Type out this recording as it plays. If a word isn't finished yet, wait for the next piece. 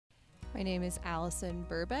My name is Allyson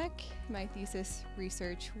Burbeck. My thesis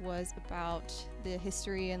research was about the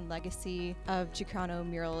history and legacy of Chicano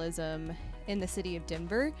muralism in the city of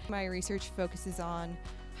Denver. My research focuses on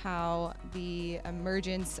how the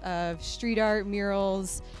emergence of street art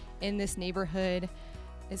murals in this neighborhood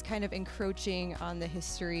is kind of encroaching on the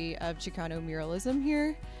history of Chicano muralism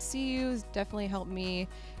here. CU's definitely helped me,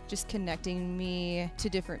 just connecting me to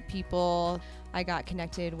different people. I got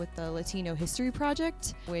connected with the Latino History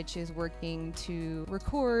Project, which is working to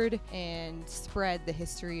record and spread the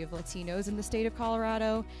history of Latinos in the state of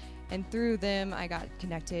Colorado. And through them, I got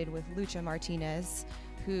connected with Lucha Martinez,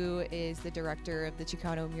 who is the director of the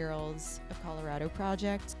Chicano Murals of Colorado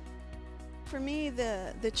project. For me,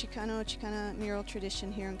 the Chicano and Chicana mural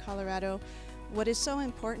tradition here in Colorado, what is so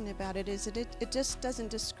important about it is that it just doesn't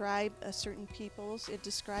describe a certain peoples, it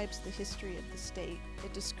describes the history of the state.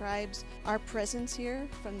 It describes our presence here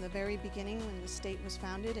from the very beginning when the state was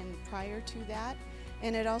founded and prior to that.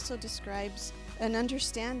 And it also describes an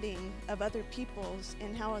understanding of other peoples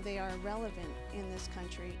and how they are relevant in this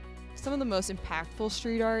country. Some of the most impactful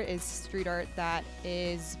street art is street art that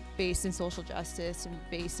is based in social justice and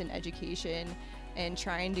based in education and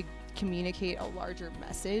trying to communicate a larger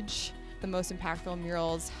message. The most impactful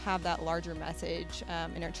murals have that larger message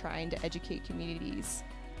and are trying to educate communities.